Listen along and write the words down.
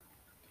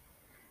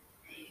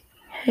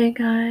Hey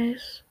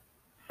guys,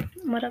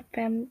 what up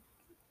fanfic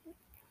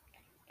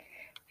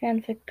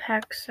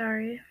pack,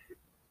 sorry.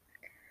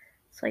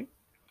 It's like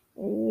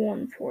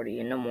 1:40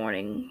 in the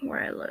morning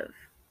where I live.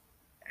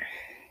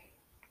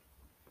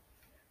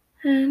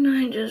 And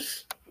I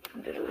just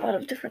did a lot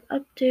of different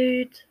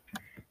updates.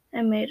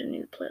 I made a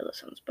new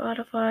playlist on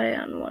Spotify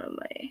on one of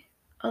my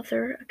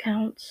other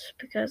accounts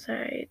because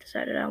I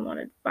decided I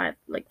wanted 5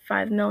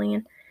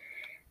 million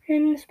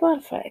in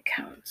Spotify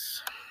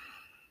accounts.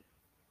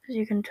 As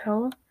you can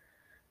tell,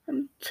 I'm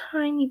a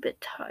tiny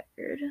bit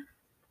tired.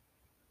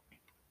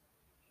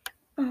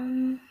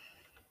 I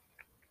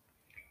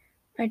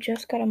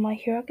just got a My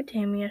Hero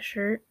Academia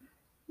shirt,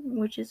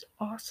 which is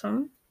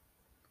awesome.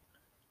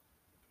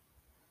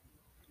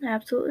 I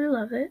absolutely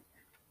love it.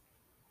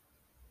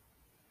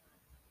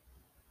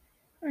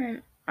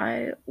 And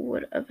I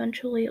would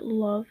eventually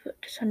love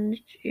to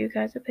send you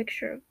guys to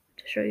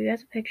show you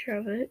guys a picture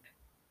of it.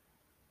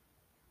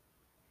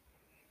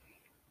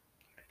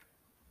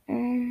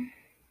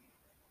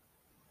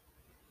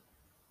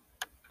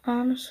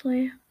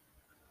 Honestly,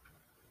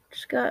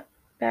 just got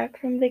back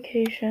from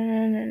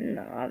vacation, and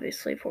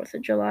obviously 4th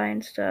of July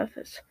and stuff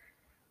is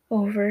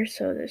over,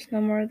 so there's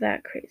no more of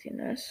that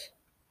craziness.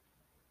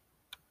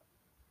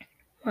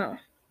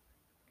 Well,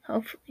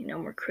 hopefully no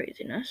more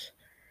craziness.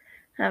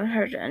 I haven't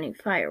heard any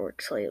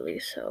fireworks lately,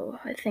 so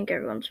I think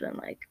everyone's been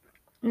like,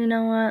 you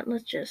know what,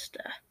 let's just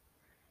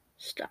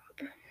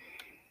stop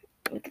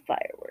with the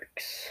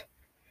fireworks.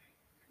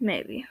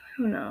 Maybe,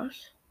 who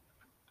knows.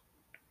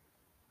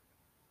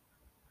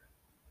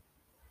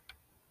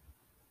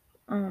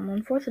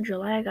 On 4th of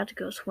July, I got to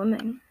go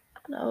swimming.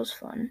 That was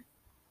fun.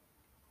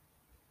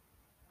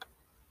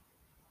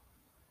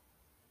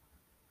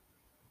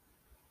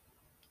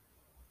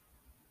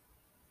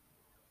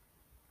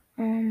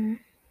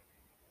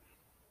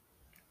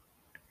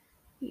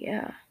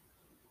 Yeah.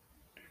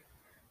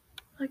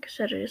 Like I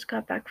said, I just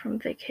got back from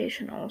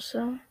vacation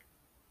also.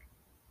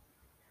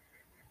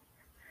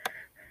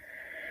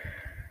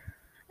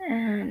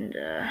 And,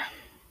 it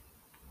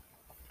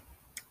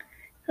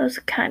was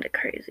kind of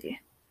crazy.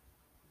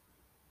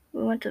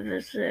 We went to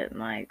visit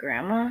my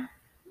grandma,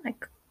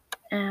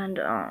 and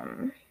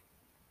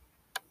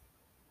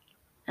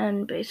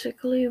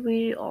basically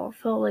we all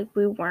felt like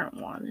we weren't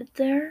wanted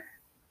there.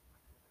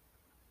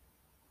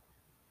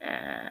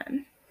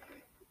 And,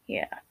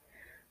 yeah.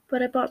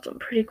 But I bought some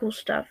pretty cool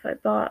stuff. I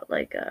bought,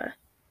 like, a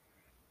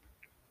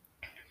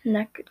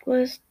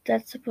necklace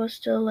that's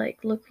supposed to,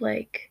 like, look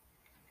like,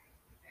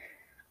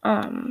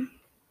 how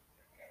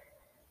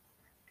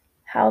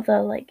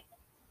the, like,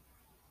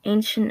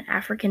 ancient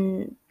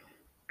African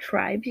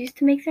tribes used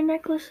to make their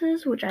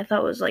necklaces, which I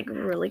thought was, like,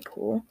 really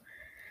cool.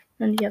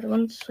 And the other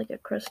one's, like, a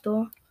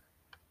crystal.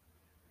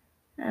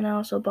 And I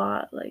also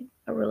bought, like,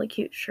 a really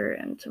cute shirt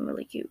and some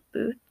really cute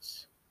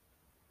boots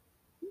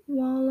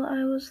while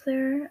I was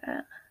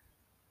there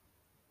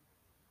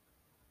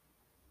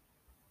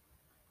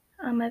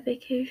on my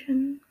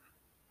vacation.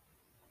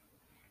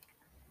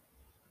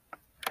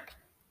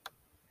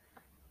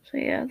 So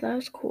yeah, that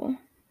was cool.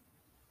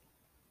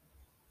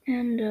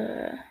 And,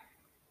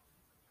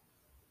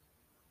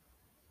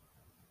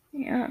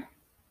 yeah.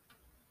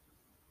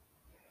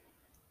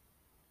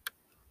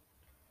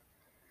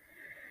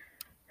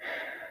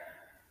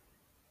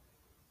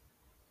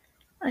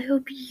 I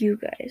hope you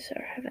guys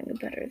are having a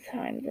better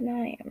time than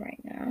I am right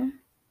now.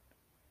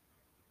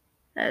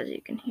 As you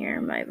can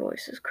hear, my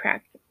voice is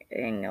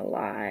cracking a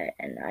lot,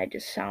 and I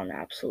just sound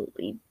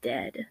absolutely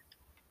dead.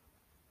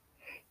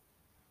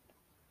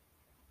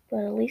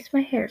 But at least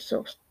my hair is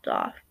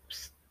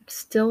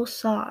still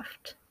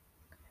soft.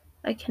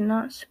 I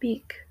cannot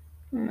speak.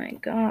 Oh my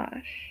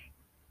gosh.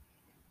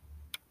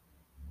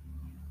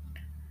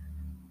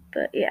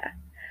 But yeah,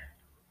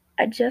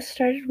 I just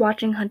started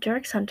watching Hunter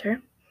x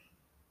Hunter.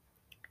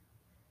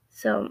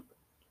 So,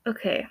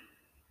 okay,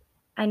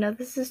 I know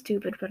this is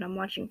stupid, but I'm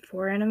watching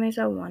 4 animes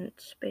at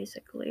once,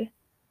 basically.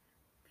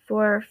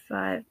 4 or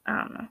 5, I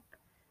don't know.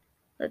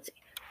 Let's see.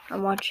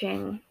 I'm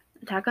watching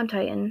Attack on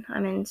Titan.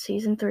 I'm in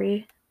season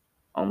 3,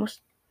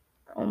 almost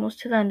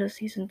to the end of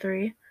season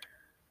 3.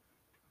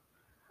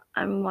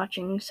 I'm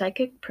watching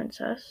Psychic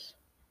Princess.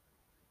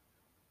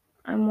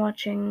 I'm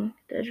watching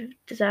The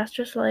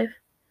Disastrous Life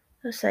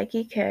of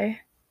Psyche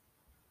K.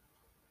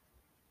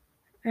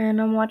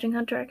 And I'm watching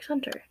Hunter x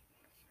Hunter.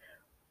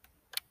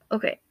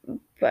 Okay,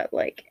 but,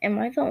 like, am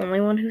I the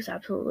only one who's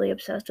absolutely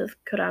obsessed with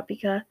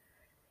Kurapika,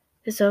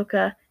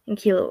 Hisoka, and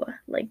Killua?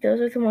 Like, those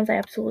are the ones I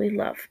absolutely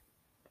love.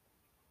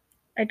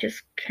 I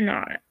just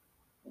cannot.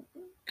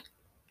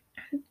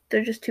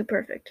 They're just too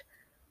perfect.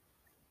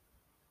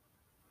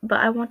 But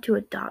I want to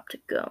adopt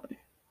Gon.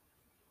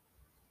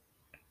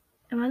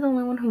 Am I the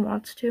only one who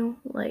wants to,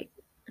 like,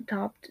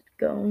 adopt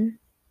Gon?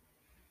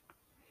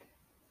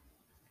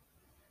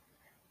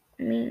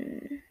 I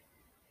mean,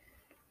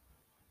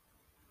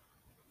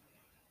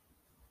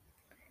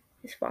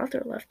 his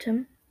father left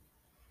him.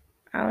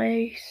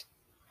 I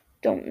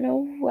don't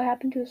know what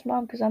happened to his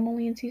mom because I'm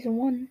only in season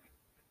 1.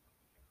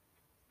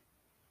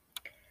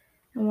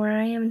 And where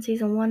I am in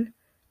season 1,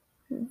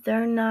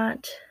 they're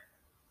not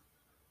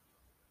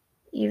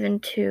even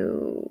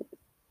too,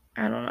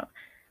 I don't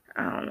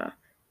know.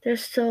 They're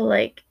still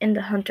like in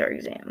the hunter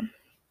exam.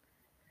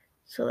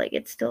 So like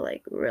it's still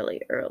like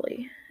really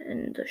early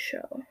in the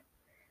show.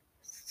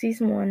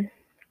 Season 1.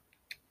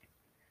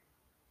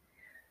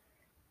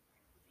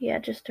 Yeah,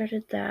 just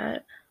started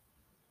that.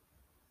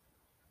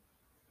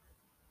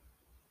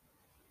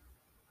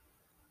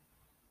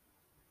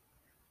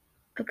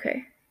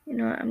 Okay, you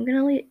know what? I'm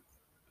gonna leave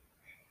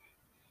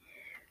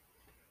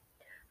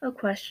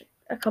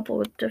a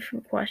couple of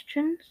different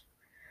questions.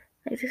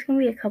 Like there's gonna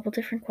be a couple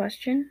different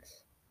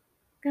questions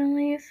I'm gonna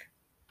leave.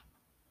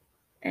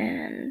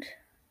 And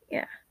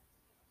yeah.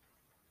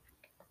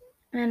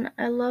 And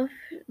I love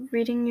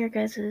reading your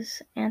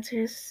guys'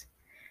 answers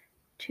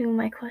to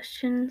my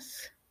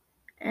questions.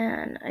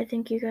 And I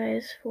thank you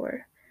guys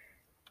for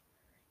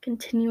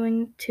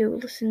continuing to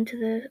listen to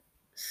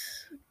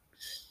this.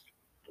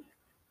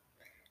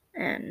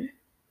 And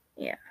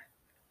yeah.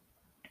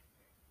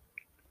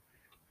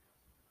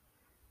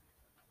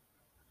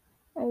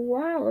 A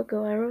while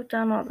ago, I wrote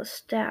down all the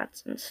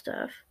stats and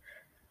stuff.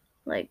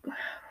 Like,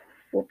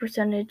 what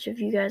percentage of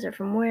you guys are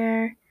from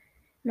where,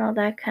 and all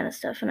that kind of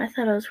stuff. And I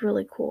thought it was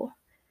really cool.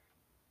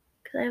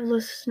 Because I have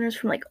listeners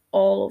from, like,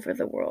 all over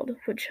the world,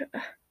 which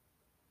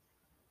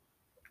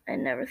I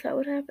never thought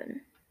would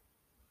happen.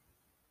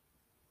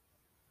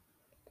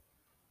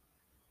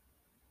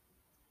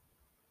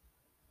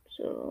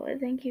 So I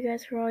thank you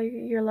guys for all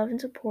your love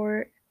and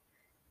support.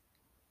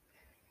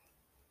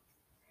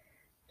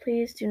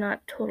 Please do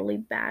not totally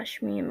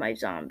bash me in my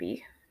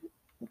zombie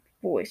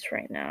voice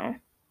right now.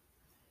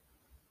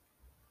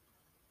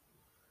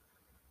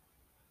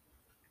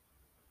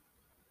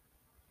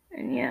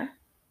 And yeah.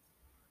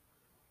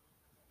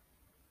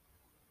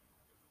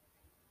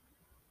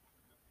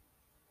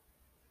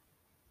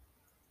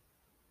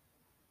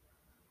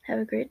 Have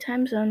a great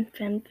time zone.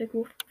 Fanfic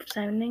Wolf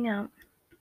signing out.